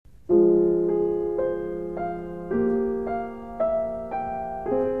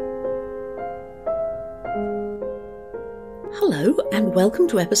Hello, and welcome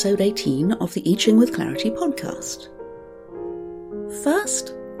to episode 18 of the I Ching with Clarity podcast.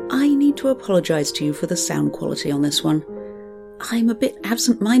 First, I need to apologise to you for the sound quality on this one. I'm a bit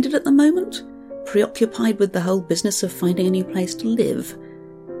absent-minded at the moment, preoccupied with the whole business of finding a new place to live.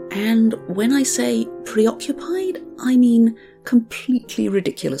 And when I say preoccupied, I mean completely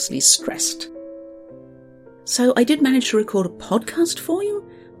ridiculously stressed. So I did manage to record a podcast for you,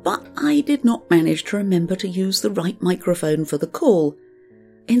 but I did not manage to remember to use the right microphone for the call.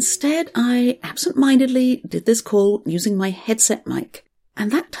 Instead, I absent-mindedly did this call using my headset mic, and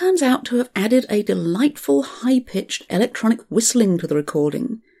that turns out to have added a delightful high-pitched electronic whistling to the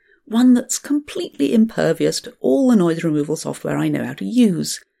recording, one that's completely impervious to all the noise removal software I know how to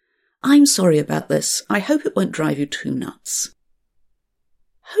use. I'm sorry about this. I hope it won't drive you too nuts.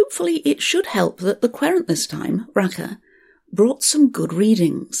 Hopefully it should help that the querent this time, Raka, brought some good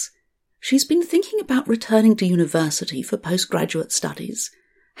readings. She's been thinking about returning to university for postgraduate studies,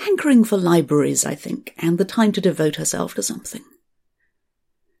 hankering for libraries, I think, and the time to devote herself to something.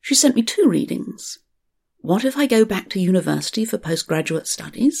 She sent me 2 readings. What if I go back to university for postgraduate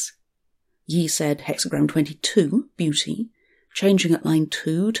studies? Yi said hexagram 22, beauty, changing at line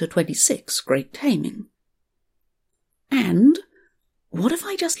 2 to 26, great taming. And what if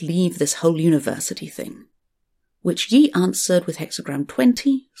I just leave this whole university thing? Which Yi answered with hexagram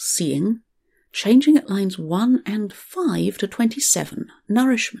 20, seeing, changing at lines 1 and 5 to 27,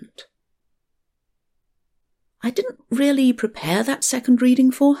 nourishment. I didn't really prepare that second reading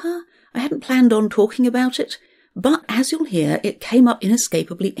for her. I hadn't planned on talking about it, but as you'll hear, it came up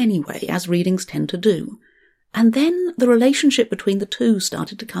inescapably anyway, as readings tend to do. And then the relationship between the two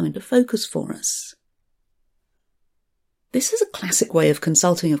started to come into focus for us. This is a classic way of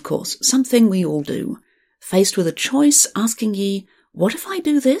consulting, of course, something we all do. Faced with a choice, asking Yi, what if I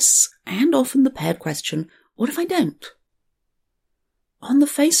do this? And often the paired question, what if I don't? On the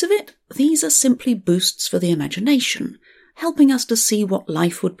face of it, these are simply boosts for the imagination, helping us to see what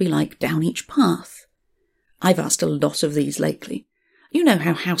life would be like down each path. I've asked a lot of these lately. You know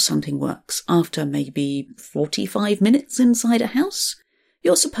how house hunting works. After maybe 45 minutes inside a house,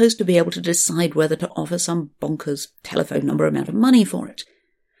 you're supposed to be able to decide whether to offer some bonkers telephone number amount of money for it.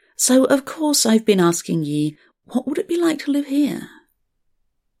 So, of course, I've been asking Yi, what would it be like to live here?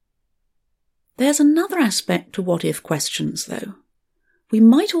 There's another aspect to what-if questions, though. We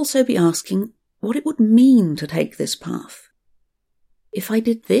might also be asking what it would mean to take this path. If I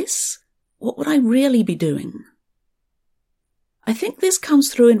did this, what would I really be doing? I think this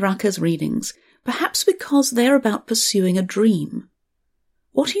comes through in Raka's readings, perhaps because they're about pursuing a dream.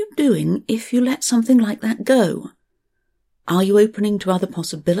 What are you doing if you let something like that go? Are you opening to other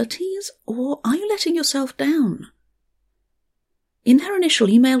possibilities, or are you letting yourself down? In her initial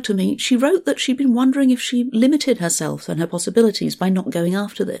email to me, she wrote that she'd been wondering if she limited herself and her possibilities by not going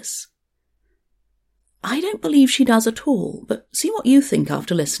after this. I don't believe she does at all, but see what you think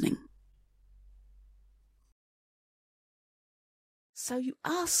after listening. So you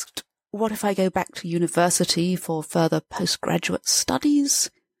asked, what if I go back to university for further postgraduate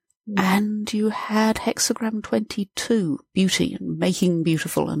studies? And you had hexagram 22, beauty and making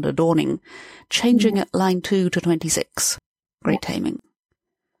beautiful and adorning, changing at line 2 to 26, great taming.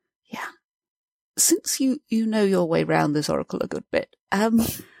 Yeah. Since you know your way round this oracle a good bit,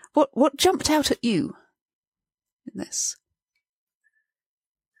 what jumped out at you in this?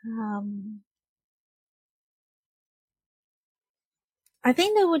 I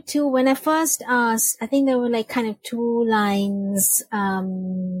think there were 2, when I first asked, I think there were like kind of 2 lines,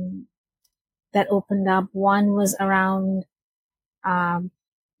 that opened up. One was around,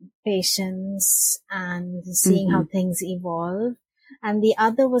 patience and seeing how things evolve. And the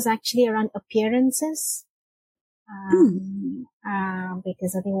other was actually around appearances.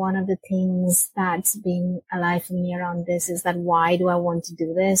 Because I think one of the things that's been alive for me around this is that why do I want to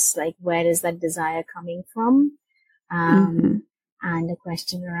do this? Like, where is that desire coming from? And a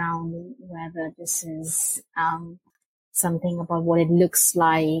question around whether this is something about what it looks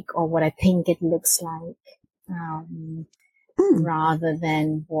like or what I think it looks like, rather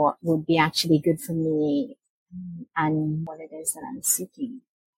than what would be actually good for me and what it is that I'm seeking.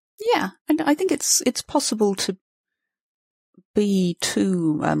 Yeah, and I think it's possible to be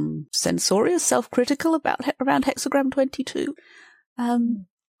too censorious, self-critical around hexagram 22. I mean,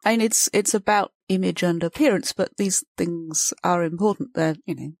 it's about image and appearance, but these things are important. They're,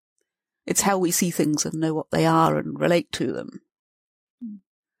 it's how we see things and know what they are and relate to them.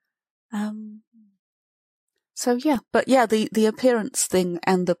 So yeah, but yeah, the appearance thing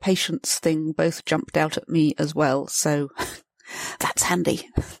and the patience thing both jumped out at me as well. So that's handy.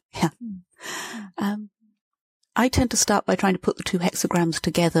 Yeah. I tend to start by trying to put the two hexagrams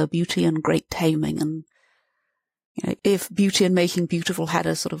together, beauty and great taming. And, if beauty and making beautiful had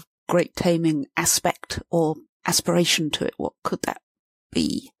a sort of great taming aspect or aspiration to it, what could that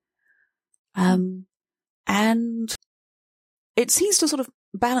be? And it seems to sort of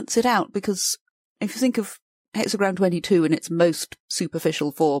balance it out, because if you think of hexagram 22 in its most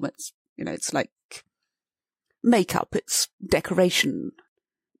superficial form, it's, it's like makeup, it's decoration,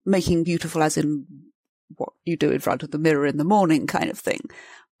 making beautiful as in what you do in front of the mirror in the morning kind of thing.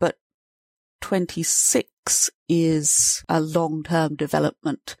 But 26 is a long-term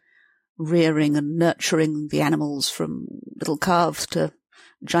development, rearing and nurturing the animals from little calves to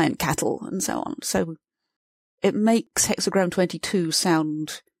giant cattle and so on. So it makes hexagram 22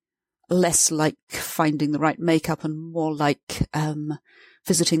 sound less like finding the right makeup and more like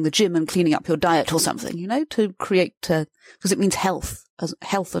visiting the gym and cleaning up your diet or something, to create, because it means health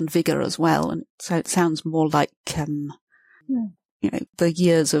and vigor as well. And so it sounds more like, the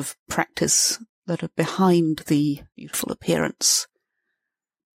years of practice that are behind the beautiful appearance,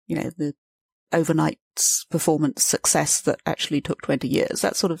 the overnight performance success that actually took 20 years,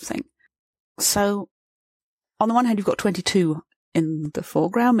 that sort of thing. So on the one hand, you've got 22 in the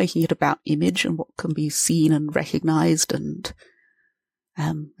foreground, making it about image and what can be seen and recognized, and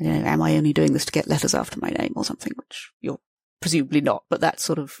am I only doing this to get letters after my name or something, which you're presumably not, but that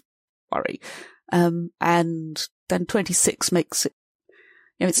sort of worry. And then 26 makes it,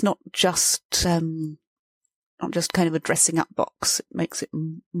 it's not just kind of a dressing up box. It makes it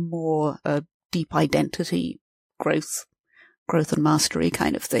more a deep identity, growth and mastery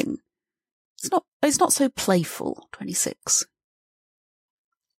kind of thing. It's not so playful, 26.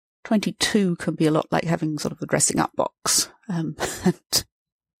 22 can be a lot like having sort of a dressing up box.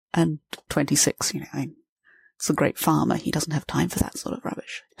 And 26, it's a great farmer. He doesn't have time for that sort of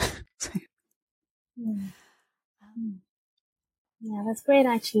rubbish. Yeah, that's great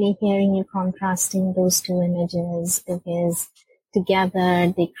actually hearing you contrasting those two images, because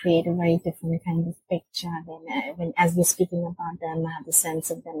together they create a very different kind of picture. When as we're speaking about them, I have the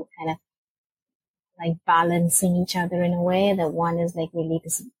sense of them kind of like balancing each other in a way. That one is like really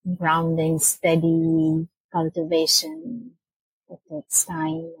this grounding, steady cultivation that takes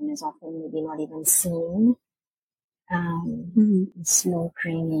time and is often maybe not even seen. Slow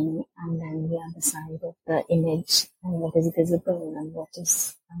training, and then the other side of the image and what is visible and what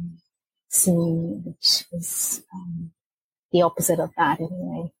is seen, which is the opposite of that in a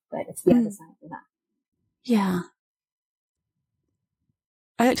way, but it's the other side of that. Yeah.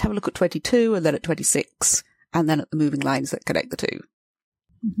 I like to have a look at 22 and then at 26 and then at the moving lines that connect the two.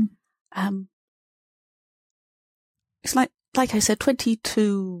 Mm-hmm. It's like I said,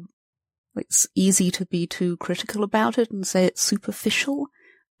 22, it's easy to be too critical about it and say it's superficial,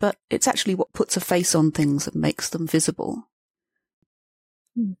 but it's actually what puts a face on things and makes them visible.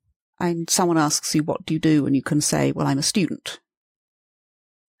 And someone asks you, what do you do? And you can say, well, I'm a student.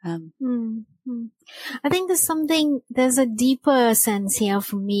 I think there's a deeper sense here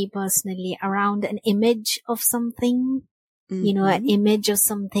for me personally around an image of something, an image of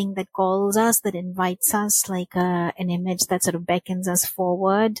something that calls us, that invites us, like an image that sort of beckons us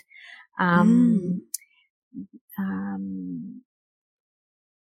forward.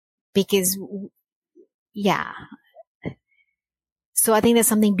 Because, yeah. So I think there's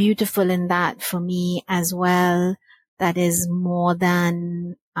something beautiful in that for me as well, that is more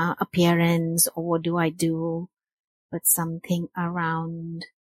than appearance or what do I do, but something around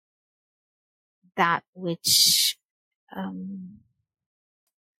that which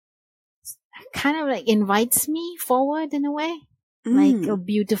kind of like invites me forward in a way. Like a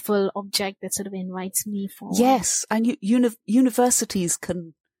beautiful object that sort of invites me forward. Yes, and universities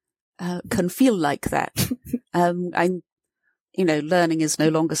can feel like that. Learning is no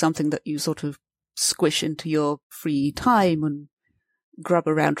longer something that you sort of squish into your free time and grub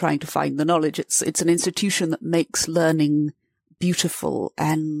around trying to find the knowledge. It's an institution that makes learning beautiful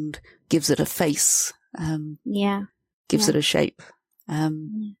and gives it a face. Gives it a shape.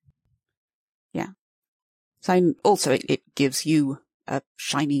 So also it gives you a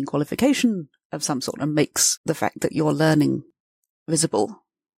shiny qualification of some sort and makes the fact that you're learning visible.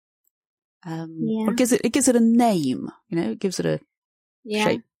 It gives it a name, it gives it a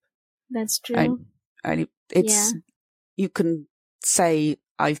shape. That's true. And you can say,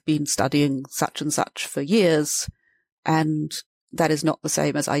 I've been studying such and such for years, and that is not the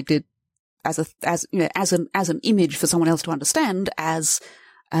same as I did as an image for someone else to understand as,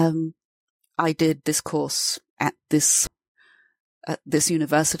 I did this course at this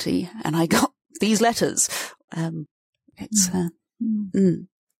university and I got these letters.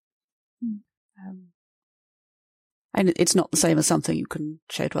 And it's not the same as something you can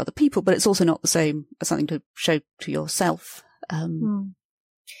show to other people, but it's also not the same as something to show to yourself.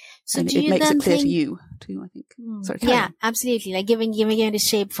 So and do it you makes then it clear think, to you too, I think. Sorry, yeah, absolutely. Like giving it a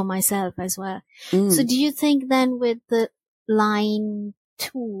shape for myself as well. So do you think then with the line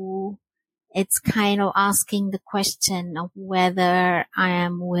 2, it's kind of asking the question of whether I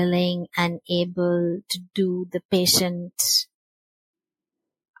am willing and able to do the patient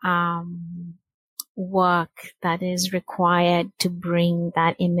work that is required to bring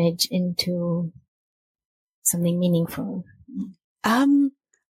that image into something meaningful?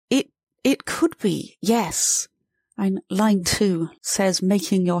 It could be, yes. And line 2 says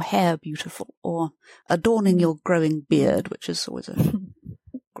making your hair beautiful or adorning your growing beard, which is always a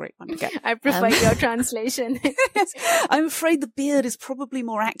great one to get. I prefer your translation. I'm afraid the beard is probably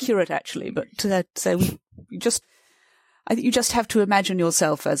more accurate, actually, but so I think you just have to imagine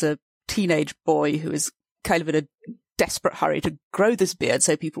yourself as a teenage boy who is kind of in a desperate hurry to grow this beard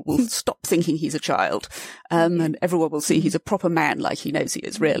so people will stop thinking he's a child, and everyone will see he's a proper man like he knows he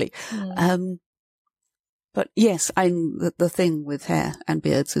is really. But yes, the thing with hair and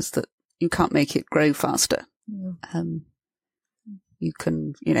beards is that you can't make it grow faster. You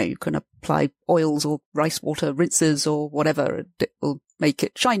can apply oils or rice water rinses or whatever, and it will make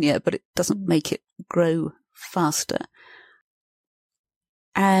it shinier, but it doesn't make it grow faster.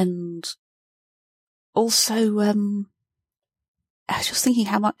 And also, I was just thinking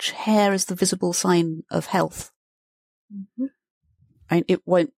how much hair is the visible sign of health. I mean, it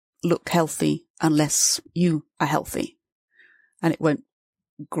won't look healthy unless you are healthy, and it won't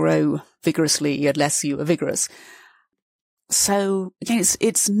grow vigorously unless you are vigorous. So again,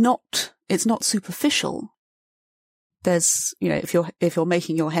 it's not superficial. There's, if you're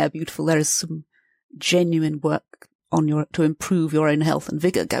making your hair beautiful, there is some genuine work to improve your own health and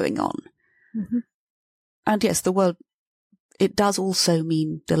vigor going on. And yes, the world, it does also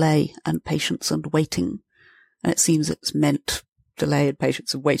mean delay and patience and waiting. And it seems it's meant delay and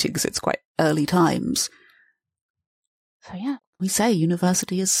patience and waiting because it's quite early times. So yeah, we say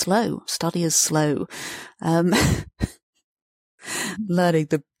university is slow, study is slow. Learning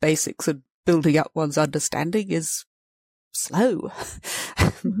the basics and building up one's understanding is slow.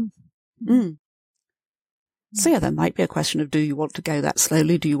 So yeah, there might be a question of, do you want to go that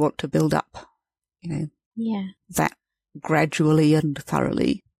slowly? Do you want to build up, that gradually and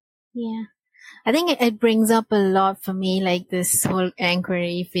thoroughly? Yeah. I think it brings up a lot for me, like this whole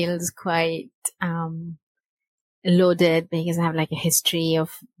inquiry feels quite loaded because I have like a history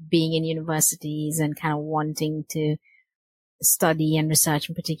of being in universities and kind of wanting to study and research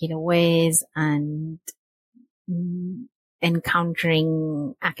in particular ways and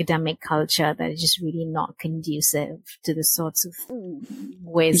encountering academic culture that is just really not conducive to the sorts of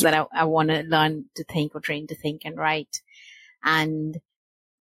ways that I want to learn to think or train to think and write. And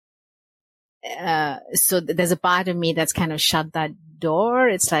so there's a part of me that's kind of shut that door.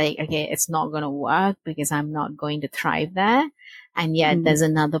 It's like, okay, it's not going to work because I'm not going to thrive there. And yet there's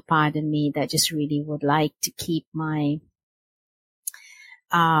another part of me that just really would like to keep my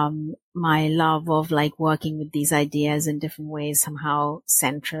love of like working with these ideas in different ways somehow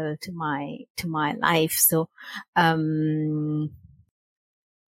central to my life. So,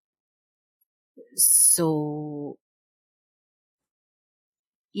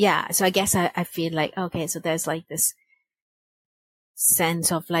 yeah, so I guess I feel like, okay, so there's like this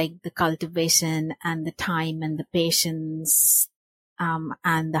sense of like the cultivation and the time and the patience,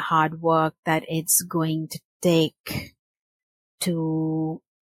 and the hard work that it's going to take to,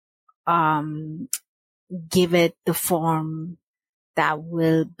 give it the form that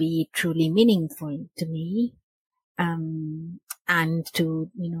will be truly meaningful to me, and to,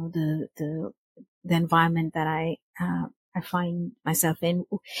 the environment that I find myself in.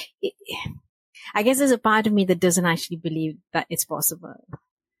 I guess there's a part of me that doesn't actually believe that it's possible.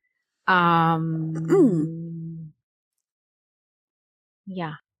 Yeah.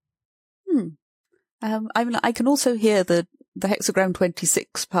 I mean, I can also hear the hexagram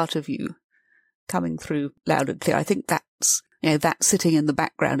 26 part of you coming through loud and clear. I think that's, that sitting in the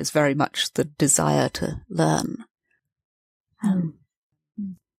background is very much the desire to learn.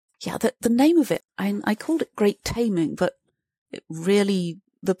 Yeah, the name of it, I called it Great Taming, but it really,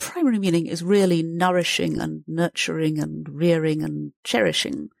 the primary meaning is really nourishing and nurturing and rearing and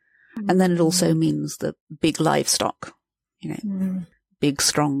cherishing. And then it also means the big livestock, big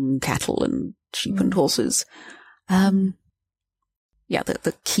strong cattle and sheep and horses. Yeah,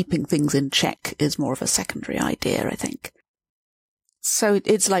 the keeping things in check is more of a secondary idea, I think. So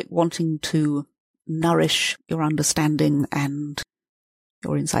it's like wanting to nourish your understanding and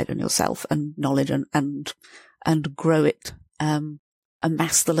your insight on yourself and knowledge and and grow it,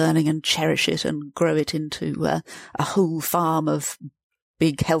 amass the learning and cherish it and grow it into a whole farm of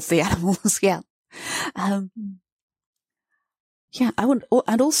big, healthy animals. Yeah. Yeah,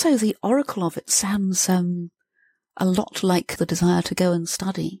 and also the oracle of it sounds a lot like the desire to go and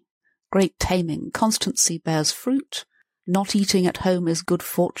study. Great taming, constancy bears fruit. Not eating at home is good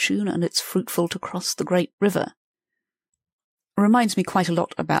fortune, and it's fruitful to cross the great river. Reminds me quite a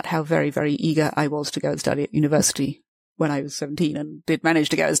lot about how very, very eager I was to go and study at university when I was 17, and did manage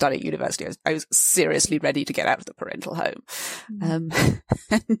to go and study at university. I was seriously ready to get out of the parental home.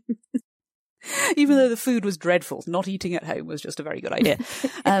 Even though the food was dreadful, not eating at home was just a very good idea.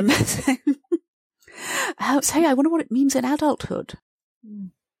 So yeah, I wonder what it means in adulthood.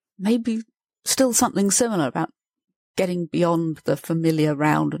 Maybe still something similar about getting beyond the familiar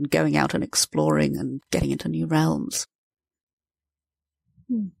round and going out and exploring and getting into new realms.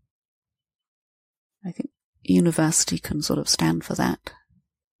 I think university can sort of stand for that.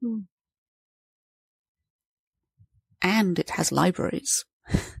 And it has libraries.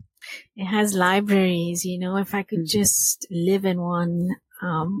 It has libraries, if I could just live in one.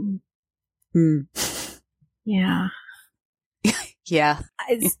 Yeah. Yeah.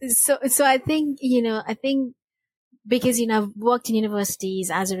 So I think, because, I've worked in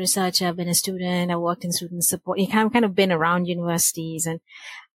universities as a researcher, I've been a student, I worked in student support. I've kind of been around universities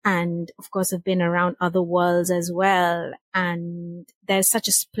and of course I've been around other worlds as well. And there's such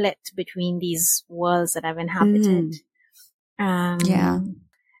a split between these worlds that I've inhabited. Yeah.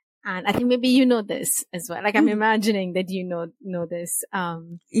 And I think maybe you know this as well. Like I'm imagining that you know this.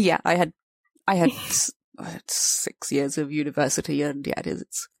 Yeah, I had 6 years of university, and yeah,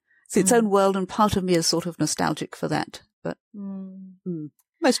 it's its own world, and part of me is sort of nostalgic for that, but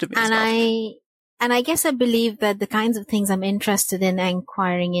most of me is not. And I guess I believe that the kinds of things I'm interested in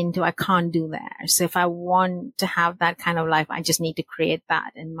inquiring into, I can't do there. So if I want to have that kind of life, I just need to create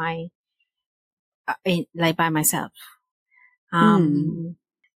that in my, like by myself.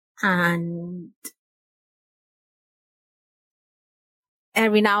 And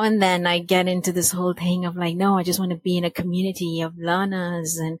every now and then I get into this whole thing of like, no, I just want to be in a community of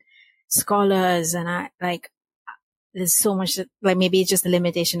learners and scholars. And there's so much that, like, maybe it's just a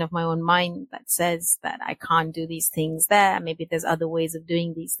limitation of my own mind that says that I can't do these things there. Maybe there's other ways of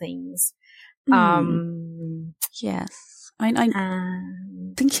doing these things. Yes.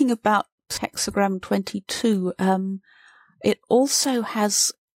 I'm thinking about Hexagram 22. It also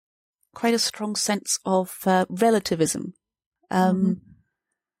has quite a strong sense of relativism.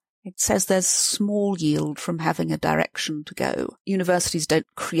 It says there's small yield from having a direction to go. Universities don't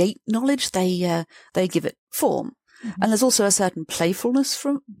create knowledge, they give it form. And there's also a certain playfulness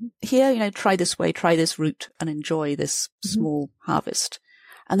from here, try this way, try this route, and enjoy this small harvest.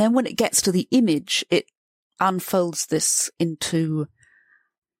 And then when it gets to the image, it unfolds this into,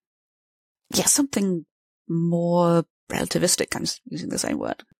 something more relativistic. I'm using the same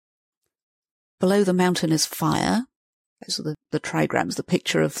word. Below the mountain is fire. Those are the trigrams, the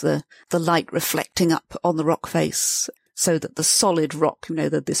picture of the light reflecting up on the rock face, so that the solid rock,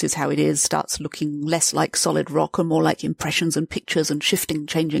 that this is how it is, starts looking less like solid rock and more like impressions and pictures and shifting,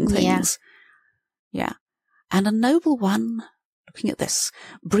 changing things. Yeah. And a noble one, looking at this,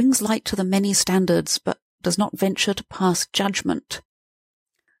 brings light to the many standards, but does not venture to pass judgment.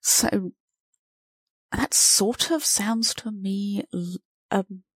 So that sort of sounds to me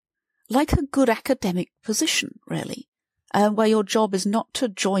like a good academic position, really, where your job is not to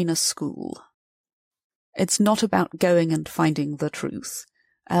join a school. It's not about going and finding the truth.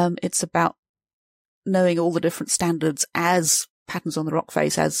 It's about knowing all the different standards as patterns on the rock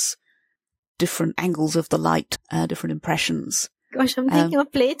face, as different angles of the light, different impressions. Gosh, I'm thinking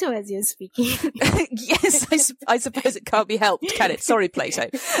of Plato as you're speaking. Yes, I suppose it can't be helped, can it? Sorry, Plato.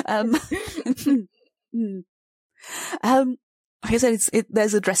 Like I said,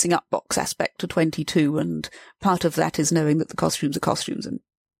 there's a dressing up box aspect to 22, and part of that is knowing that the costumes are costumes and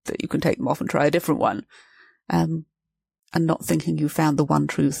that you can take them off and try a different one, and not thinking you found the one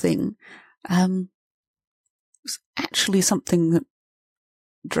true thing. It's actually something that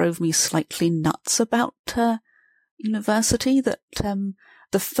drove me slightly nuts about university, that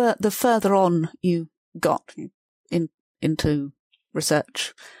the further on you got into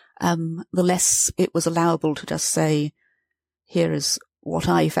research, the less it was allowable to just say, here is what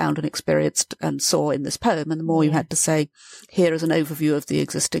I found and experienced and saw in this poem, and the more you had to say, here is an overview of the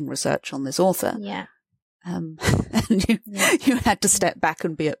existing research on this author. Yeah. And you had to step back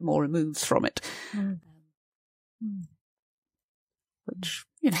and be more removed from it. Which,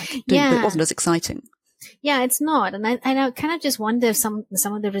 it wasn't as exciting. Yeah, it's not. And I kind of just wonder if some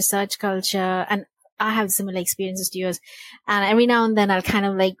of the research culture, and I have similar experiences to yours. And every now and then I'll kind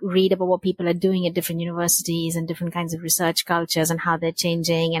of like read about what people are doing at different universities and different kinds of research cultures and how they're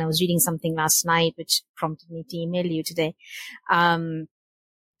changing. And I was reading something last night, which prompted me to email you today. And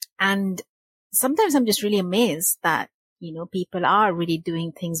sometimes I'm just really amazed that, you know, people are really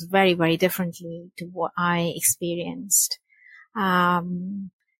doing things very, very differently to what I experienced.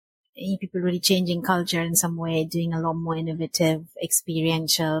 People really changing culture in some way, doing a lot more innovative,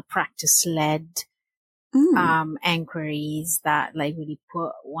 experiential, practice-led inquiries that like really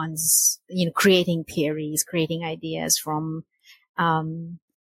put one's, you know, creating theories, creating ideas from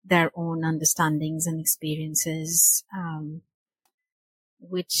their own understandings and experiences,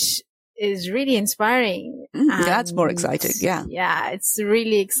 which is really inspiring. That's more exciting. Yeah. Yeah, it's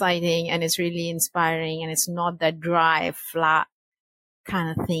really exciting and it's really inspiring, and it's not that dry, flat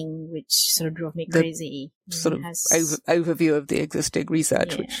kind of thing which sort of drove me crazy. Sort of overview of the existing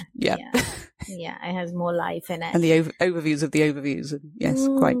research, which it has more life in it, and the overviews of the overviews, and yes,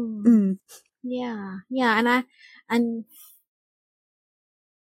 quite. And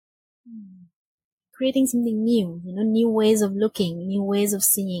creating something new, you know, new ways of looking, new ways of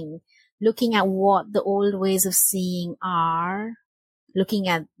seeing, looking at what the old ways of seeing are, looking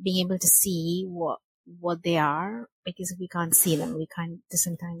at being able to see what they are, because if we can't see them, we can't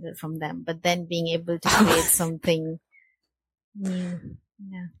disentangle from them, but then being able to create something new.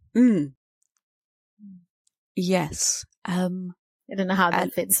 Yes. I don't know how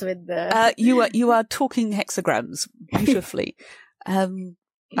that fits with the you are talking hexagrams beautifully. I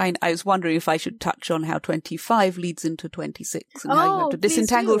was wondering if I should touch on how 25 leads into 26 and how you have to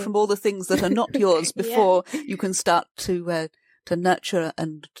disentangle from all the things that are not yours before you can start to nurture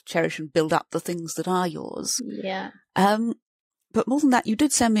and cherish and build up the things that are yours. Yeah. But more than that, you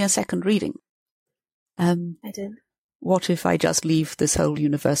did send me a second reading. I did. What if I just leave this whole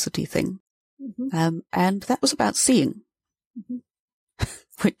university thing? And that was about seeing,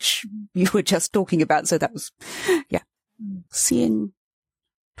 which you were just talking about. So that was, seeing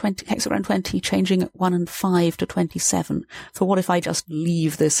 20, hexagram 20, changing at 1 and 5 to 27. For what if I just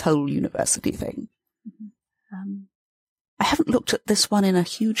leave this whole university thing? I haven't looked at this one in a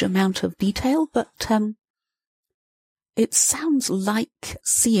huge amount of detail, but it sounds like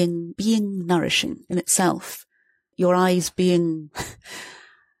seeing being nourishing in itself. Your eyes being,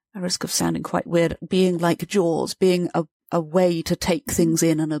 a risk of sounding quite weird, being like jaws, being a way to take things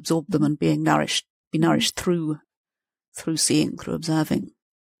in and absorb them, and be nourished through seeing, through observing.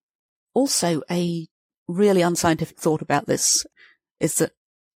 Also, a really unscientific thought about this is that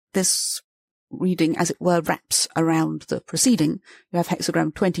this reading, as it were, wraps around the preceding. You have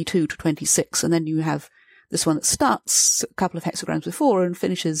hexagram 22 to 26, and then you have this one that starts a couple of hexagrams before and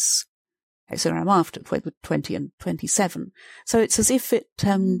finishes hexagram after, with 20 and 27. So it's as if it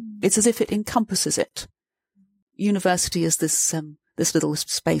encompasses it. University is this little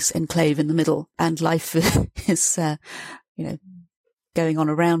space enclave in the middle, and life is, going on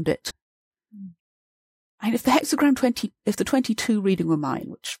around it. And if the hexagram 20, if the 22 reading were mine,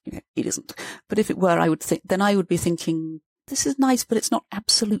 which it isn't, but if it were, I would be thinking, this is nice, but it's not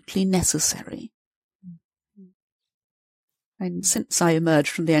absolutely necessary. And since I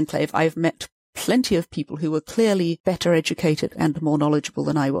emerged from the enclave, I've met plenty of people who were clearly better educated and more knowledgeable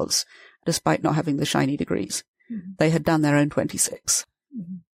than I was, despite not having the shiny degrees. They had done their own 26.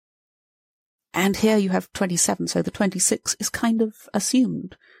 And here you have 27, so the 26 is kind of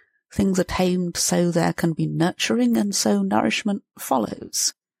assumed. Things are tamed so there can be nurturing, and so nourishment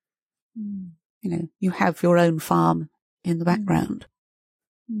follows. You have your own farm in the background,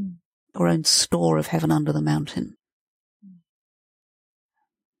 your own store of heaven under the mountain.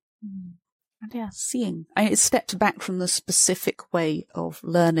 And seeing. It stepped back from the specific way of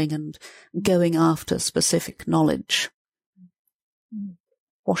learning and going after specific knowledge.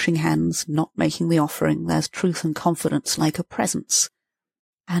 Washing hands, not making the offering, there's truth and confidence like a presence.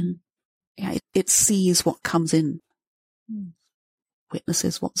 And it sees what comes in,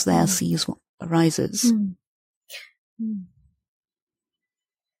 witnesses what's there, sees what arises. And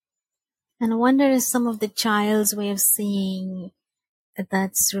I wonder if some of the child's way of seeing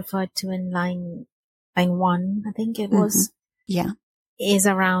that's referred to in line 1, I think it was, is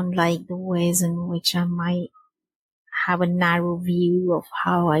around like the ways in which I might have a narrow view of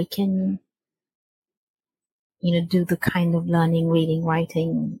how I can, do the kind of learning, reading,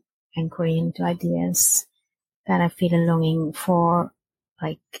 writing, inquiry into ideas that I feel a longing for,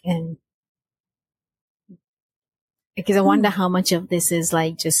 because I wonder how much of this is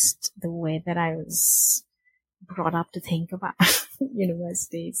like just the way that I was brought up to think about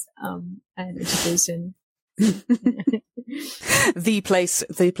universities and education. the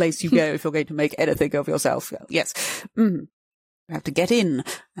place you go if you're going to make anything of yourself. Yes. You have to get in,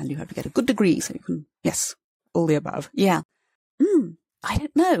 and you have to get a good degree so you can, yes, all the above. Yeah. I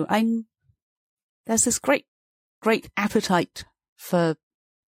don't know. There's this great appetite for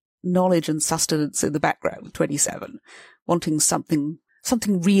knowledge and sustenance in the background, 27, wanting something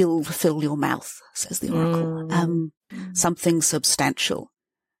real to fill your mouth, says the oracle. Something substantial.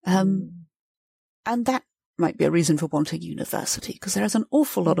 And that might be a reason for wanting university, because there is an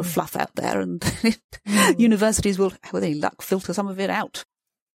awful lot of fluff out there, and universities will, with any luck, filter some of it out.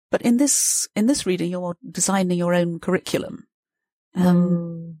 But in this reading, you're designing your own curriculum,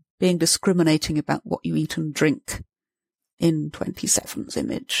 being discriminating about what you eat and drink in 27's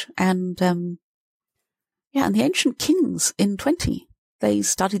image. And and the ancient kings in 20, they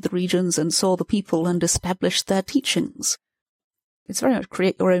studied the regions and saw the people and established their teachings. It's very much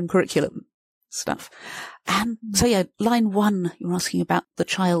create your own curriculum stuff. And so, yeah, line 1, you're asking about the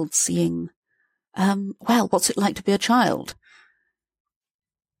child seeing, what's it like to be a child?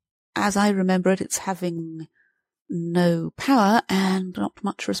 As I remember it, it's having no power and not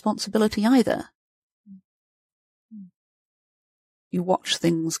much responsibility either. You watch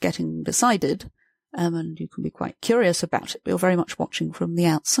things getting decided, and you can be quite curious about it, but you're very much watching from the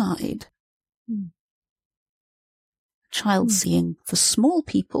outside. Child seeing, for small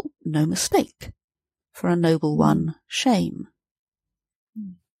people, no mistake. For a noble one, shame.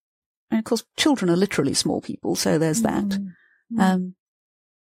 And of course, children are literally small people, so there's that.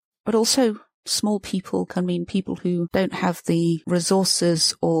 But also, small people can mean people who don't have the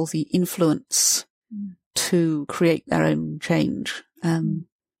resources or the influence to create their own change,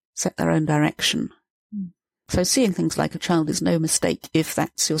 set their own direction. So seeing things like a child is no mistake if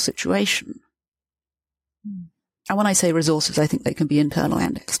that's your situation. And when I say resources, I think they can be internal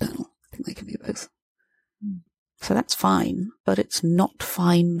and external. I think they can be both. So that's fine, but it's not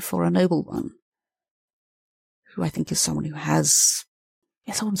fine for a noble one, who I think is someone who has,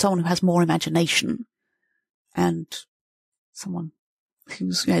 someone who has more imagination, and someone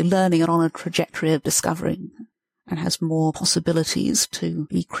who's, learning and on a trajectory of discovering, and has more possibilities to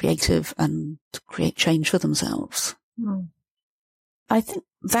be creative and to create change for themselves. I think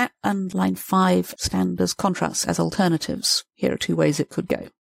that and line 5 stand as contrasts, as alternatives. Here are 2 ways it could go.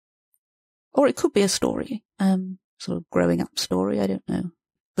 Or it could be a story, sort of growing up story, I don't know.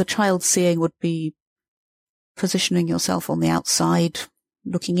 The child seeing would be positioning yourself on the outside,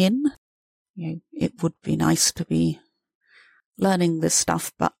 looking in. It would be nice to be learning this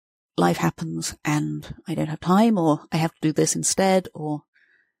stuff, but life happens and I don't have time, or I have to do this instead, or,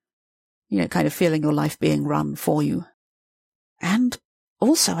 kind of feeling your life being run for you. And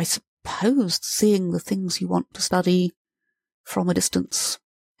also, I suppose, seeing the things you want to study from a distance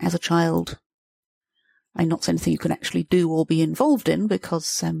as a child. I'm not saying anything you can actually do or be involved in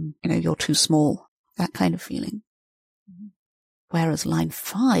because, you're too small. That kind of feeling. Whereas line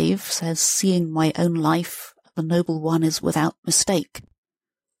 5 says, seeing my own life, the noble one is without mistake.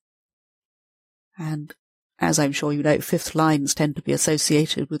 And as I'm sure you know, 5th lines tend to be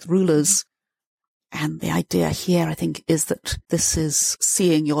associated with rulers. And the idea here, I think, is that this is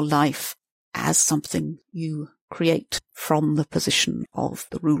seeing your life as something you create from the position of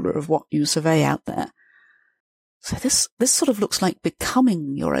the ruler of what you survey out there. So this sort of looks like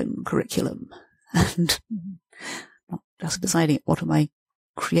becoming your own curriculum and not just deciding what am I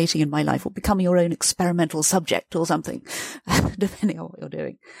creating in my life, or becoming your own experimental subject or something, depending on what you're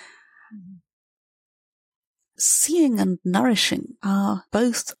doing. Seeing and nourishing are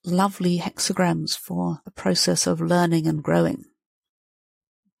both lovely hexagrams for the process of learning and growing.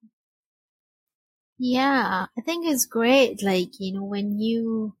 Yeah, I think it's great. When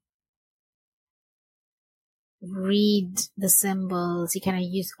you read the symbols, you kind of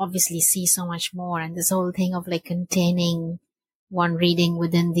obviously see so much more. And this whole thing of containing one reading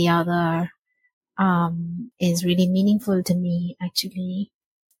within the other, is really meaningful to me, actually.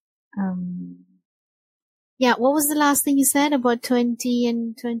 Yeah, what was the last thing you said about 20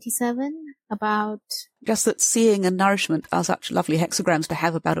 and 27? About? Just that seeing and nourishment are such lovely hexagrams to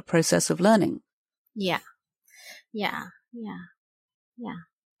have about a process of learning. Yeah.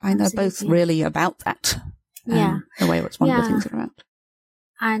 And they're both really about that. The way it's one of the things they're about.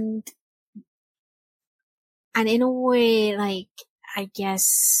 And in a way, I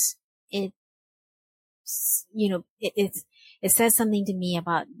guess it says something to me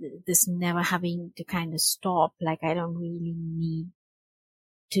about this never having to kind of stop. I don't really need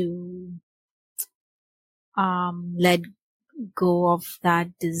to let go of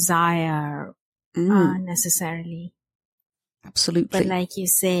that desire necessarily. Absolutely. But like you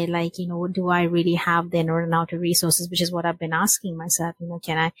say, like, you know, do I really have the inner and outer resources, which is what I've been asking myself, you know,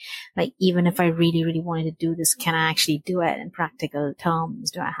 can I, like, even if I really, really wanted to do this, can I actually do it in practical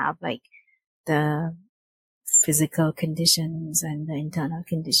terms? Do I have like the physical conditions and the internal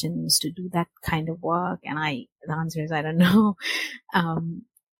conditions to do that kind of work? And the answer is, I don't know. And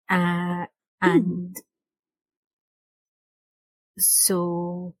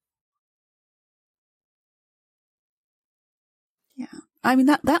so. Yeah. I mean,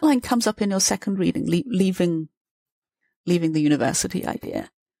 that line comes up in your second reading, leaving the university idea.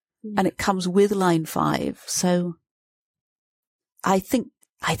 Yeah. And it comes with line 5. So I think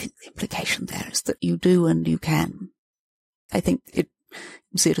the implication there is that you do and you can. I think you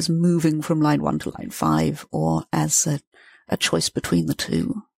see it as moving from line 1 to line 5, or as a choice between the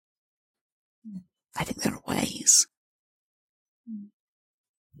two. I think there are ways.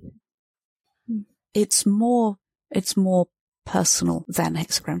 It's more personal than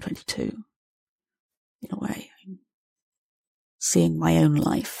Hexagram 22, in a way. Seeing my own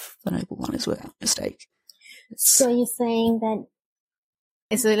life, the noble one is without mistake. So you're saying that.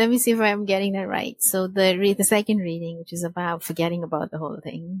 So let me see if I'm getting that right. So the second reading, which is about forgetting about the whole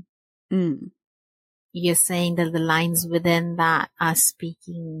thing, you're saying that the lines within that are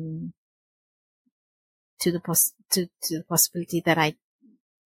speaking to the possibility that I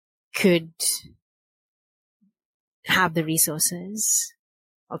could have the resources,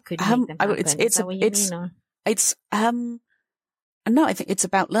 or could make them happen. Is that what you mean? Or? It's no, I think it's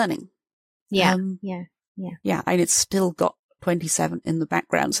about learning. Yeah, yeah, and it's still got 27 in the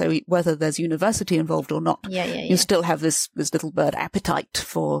background. So whether there's university involved or not, you still have this little bird appetite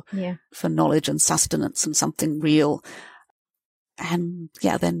for knowledge and sustenance and something real. And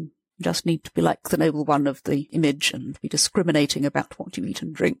then you just need to be like the noble one of the image and be discriminating about what you eat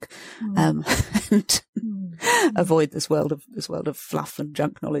and drink, and avoid this world of fluff and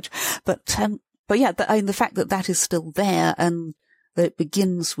junk knowledge. But yeah, the fact that is still there, and that it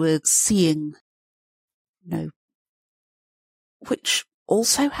begins with seeing, you know, which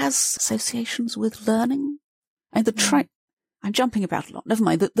also has associations with learning. And I'm jumping about a lot. Never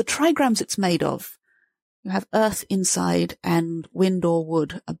mind. The trigrams it's made of, you have earth inside and wind or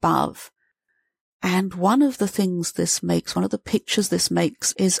wood above. And one of the things this makes, one of the pictures this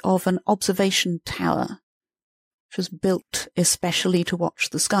makes, is of an observation tower, which was built especially to watch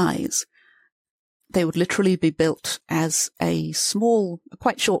the skies. They would literally be built as a small,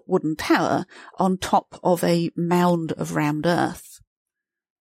 quite short wooden tower on top of a mound of round earth.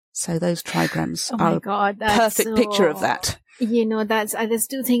 So those trigrams are a perfect picture of that. You know, there's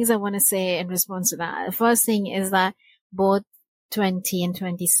two things I want to say in response to that. The first thing is that both 20 and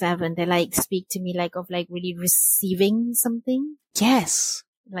 27, they speak to me of really receiving something. Yes.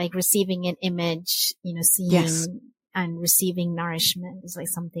 Like receiving an image, you know, seeing and receiving nourishment is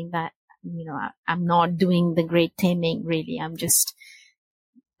something that, you know, I'm not doing the great taming, really. I'm just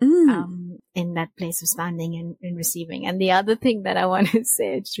in that place of standing and receiving. And the other thing that I want to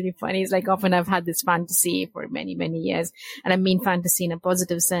say, it's really funny, is often I've had this fantasy for many, many years. And I mean fantasy in a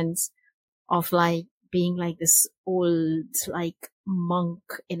positive sense of being this old, monk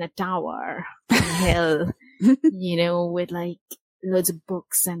in a tower on a hill, you know, with loads of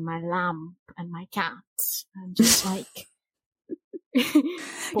books and my lamp and my cat. And just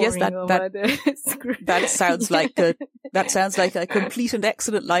yes, that sounds like a complete and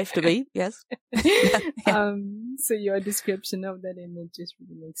excellent life to me. Yes. Yeah. So your description of that image just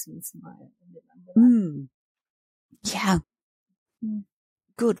really makes me smile. Yeah.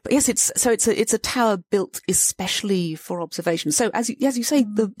 Good. But yes, it's a tower built especially for observation. So as you say,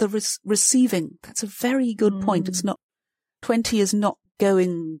 the receiving, that's a very good point. It's not 20 is not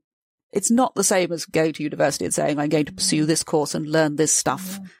going. It's not the same as going to university and saying, I'm going to pursue this course and learn this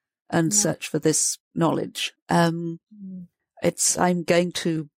stuff and search for this knowledge. It's, I'm going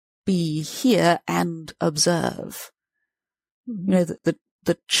to be here and observe. You know,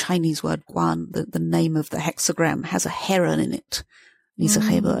 the Chinese word guan, the name of the hexagram, has a heron in it. Lisa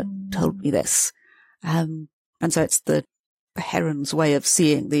Haber told me this. And so it's the heron's way of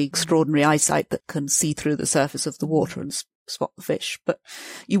seeing, the extraordinary eyesight that can see through the surface of the water and spot the fish, but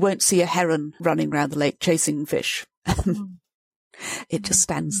you won't see a heron running around the lake chasing fish. It just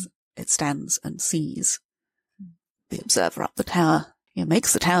stands and sees. The observer up the tower,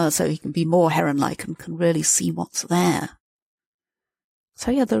 makes the tower so he can be more heron-like and can really see what's there.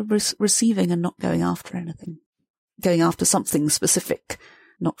 So yeah, the receiving and not going after anything, going after something specific,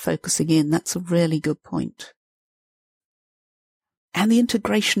 not focusing in, that's a really good point. And the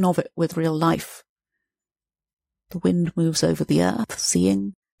integration of it with real life. The wind moves over the earth,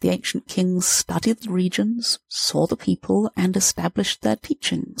 seeing. The ancient kings studied the regions, saw the people, and established their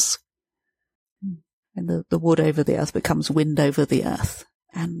teachings. And the wood over the earth becomes wind over the earth.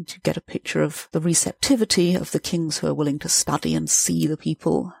 And you get a picture of the receptivity of the kings who are willing to study and see the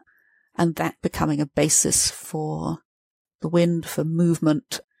people, and that becoming a basis for the wind, for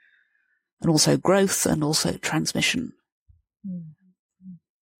movement, and also growth, and also transmission.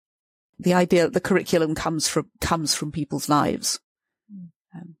 The idea that the curriculum comes from people's lives.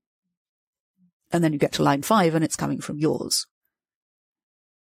 And then you get to line 5 and it's coming from yours.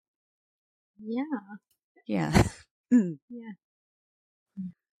 Yeah. Yeah. Yeah.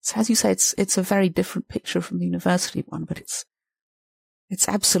 So as you say, it's a very different picture from the university one, but it's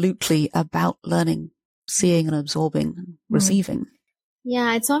absolutely about learning, seeing and absorbing and receiving.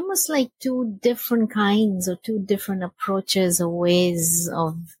 Yeah, it's almost like 2 different kinds or 2 different approaches or ways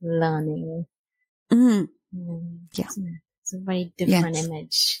of learning. Yeah. It's a very different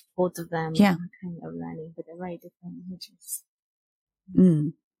image. Both of them are kind of learning, but they're very different images.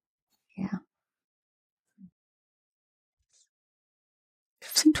 Yeah. I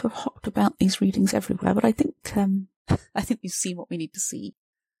seem to have hopped about these readings everywhere, but I think we've seen what we need to see.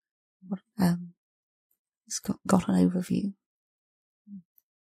 It's got an overview.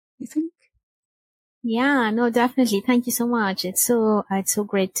 You think? Yeah, no, definitely. Thank you so much. It's so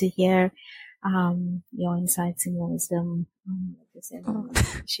great to hear your insights and your wisdom. I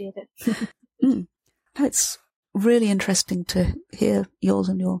appreciate it. No, it's really interesting to hear yours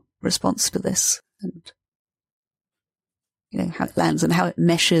and your response to this, and how it lands and how it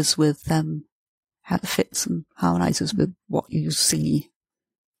meshes with how it fits and harmonizes with what you see,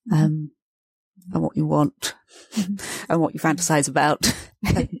 and what you want, and what you fantasize about.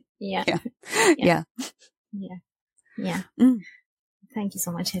 Yeah. Thank you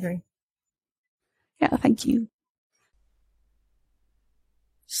so much, Hilary. Yeah, thank you.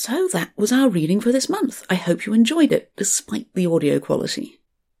 So that was our reading for this month. I hope you enjoyed it, despite the audio quality.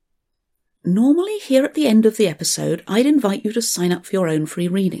 Normally, here at the end of the episode, I'd invite you to sign up for your own free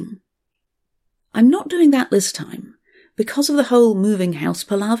reading. I'm not doing that this time. Because of the whole moving house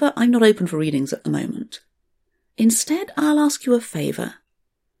palaver, I'm not open for readings at the moment. Instead, I'll ask you a favour.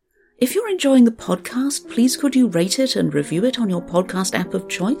 If you're enjoying the podcast, please could you rate it and review it on your podcast app of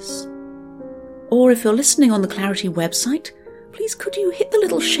choice? Or if you're listening on the Clarity website, please could you hit the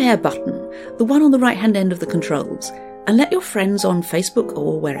little share button, the one on the right-hand end of the controls, and let your friends on Facebook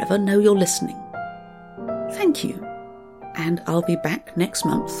or wherever know you're listening. Thank you. And I'll be back next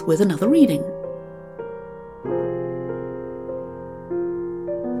month with another reading.